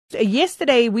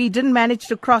Yesterday, we didn't manage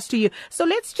to cross to you. So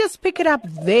let's just pick it up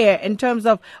there in terms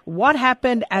of what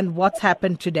happened and what's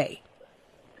happened today.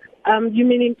 You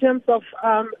mean in terms of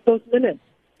those minutes?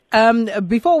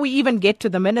 Before we even get to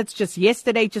the minutes, just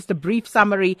yesterday, just a brief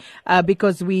summary,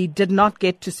 because we did not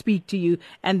get to speak to you,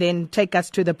 and then take us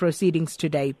to the proceedings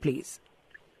today, please.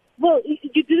 Well,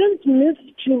 you didn't miss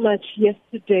too much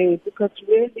yesterday because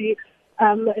really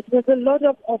it was a lot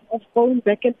of going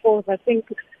back and forth. I think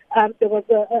there was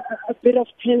a bit of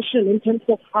tension in terms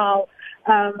of how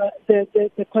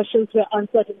the questions were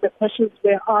answered and the questions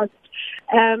were asked.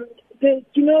 The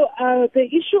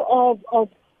issue of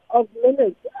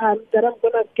minutes that I'm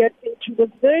going to get into was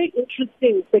very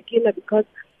interesting, Sakina, because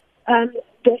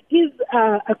there is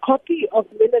a copy of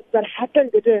minutes that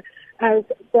happened at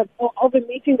of a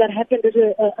meeting that happened at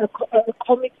a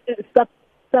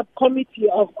subcommittee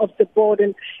of the board,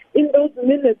 and in those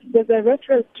minutes there's a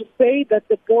reference to say that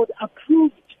the board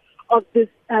approved of this.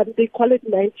 They call it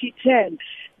 90-10.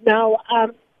 Now,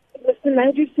 Mr.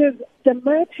 Naidoo says there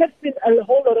might have been a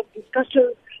whole lot of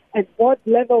discussions at board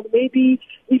level, maybe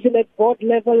even at board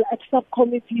level, at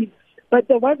subcommittees, but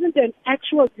there wasn't an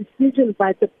actual decision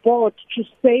by the board to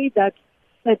say that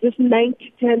this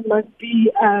 90-10 must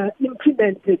be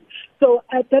implemented. So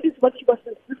that is what he was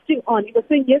insisting on. He was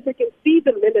saying, yes, I can see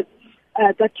the minutes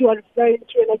that you are referring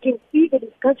to, and I can see the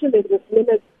discussion in this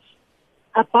minutes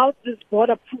about this board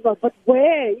approval, but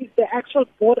where is the actual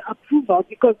board approval?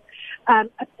 Because,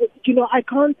 I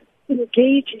can't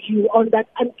engage you on that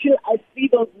until I see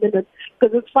those minutes.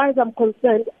 Because as far as I'm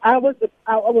concerned, I was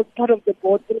part of the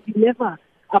board, and we never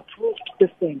approved the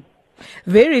thing.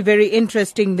 Very, very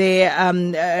interesting there,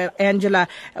 Angela.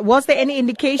 Was there any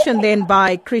indication then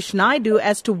by Krish Naidoo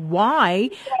as to why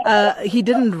he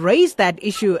didn't raise that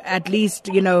issue, at least,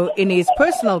 in his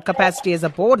personal capacity as a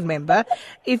board member,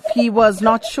 if he was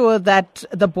not sure that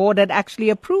the board had actually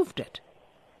approved it?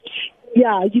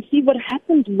 Yeah, you see, what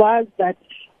happened was that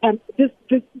this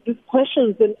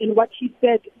questions and what he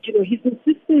said, he's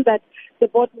insisting that the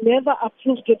board never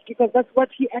approved it because that's what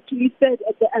he actually said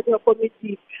at the annual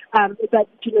committee,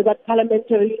 that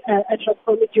parliamentary ad hoc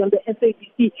committee on the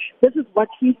SABC. This is what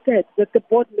he said, that the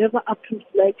board never approved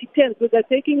 90-10. So they're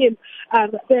taking him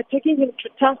to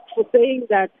task for saying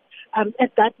that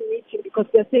at that meeting, because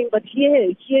they're saying, but here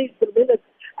is the minutes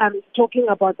talking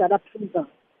about that approval.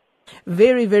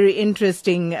 Very, very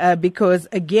interesting because,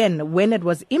 again, when it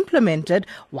was implemented,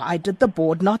 why did the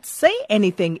board not say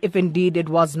anything if indeed it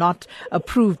was not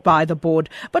approved by the board?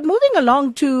 But moving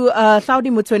along to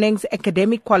Hlaudi Motsoeneng's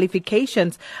academic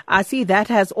qualifications, I see that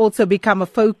has also become a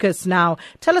focus now.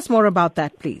 Tell us more about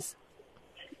that, please.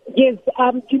 Yes,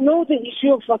 the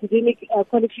issue of academic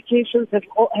qualifications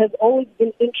has always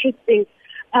been interesting.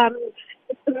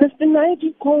 Mr.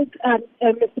 Naidoo called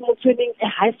Mr. Motsoeneng a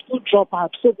high school dropout.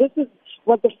 So this is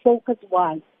what the focus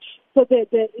was. So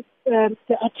the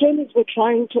attorneys were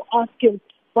trying to ask him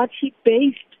what he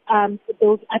based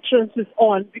those utterances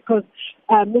on, because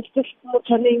Mr.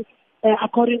 Motsoeneng,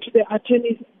 according to the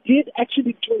attorneys, did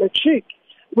actually do a trick,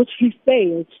 which he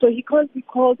failed. So he can't be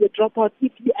called a dropout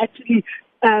if he actually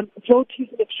wrote his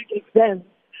matric exam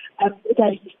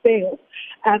that he failed.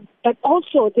 But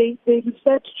also, they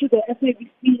referred to the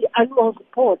SABC annual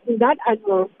report. In that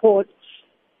annual report,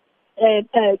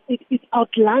 it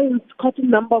outlines quite a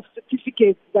number of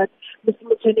certificates that Mr.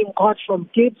 Motsoeneng got from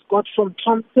Gibbs, got from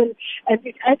Thompson, and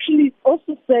it actually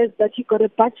also says that he got a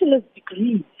bachelor's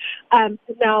degree.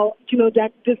 Now,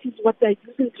 that this is what they're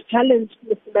using to challenge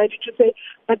Mr. Naidoo to say,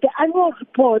 but the annual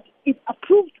report is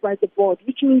approved by the board,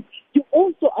 which means you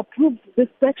also approved this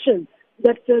section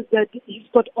that says that he's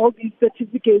got all these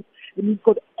certificates, and he's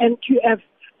got MQF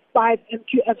 5,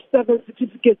 MQF 7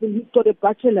 certificates, and he's got a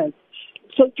bachelor's.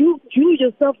 So you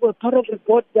yourself were part of the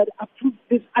board that approved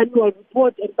this annual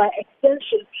report, and by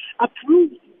extension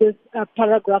approved this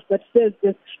paragraph that says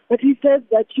this. But he says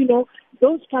that,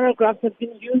 those paragraphs have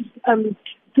been used since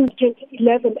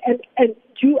 2011, and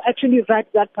you actually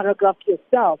write that paragraph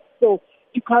yourself. So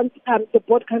you can't, the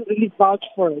board can't really vouch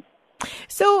for it.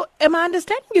 So, am I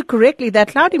understanding you correctly that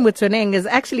Hlaudi Motsoeneng is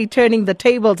actually turning the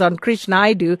tables on Krish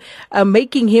Naidoo,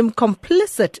 making him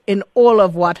complicit in all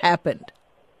of what happened?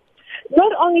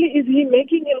 Not only is he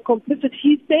making him complicit,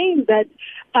 he's saying that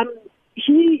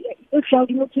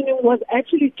Hlaudi Motsoeneng was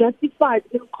actually justified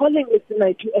in calling Mr.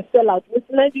 Naidoo a sellout.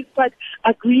 Mr. Naidoo is quite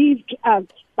aggrieved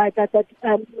by that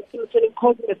Mr. Motsoeneng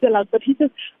called him a sellout. But he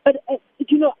says,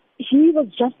 he was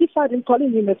justified in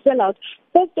calling him a sellout.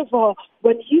 First of all,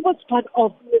 when he was part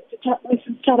of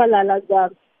Mrs.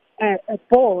 Chabalala's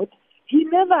board, he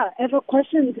never ever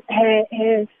questioned her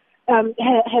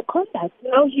conduct.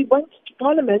 Now he went to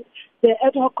Parliament the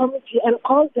ad hoc committee and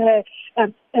called her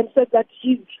and said that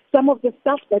some of the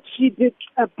stuff that she did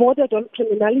bordered on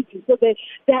criminality. So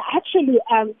they're actually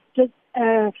just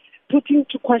putting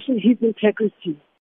to question his integrity.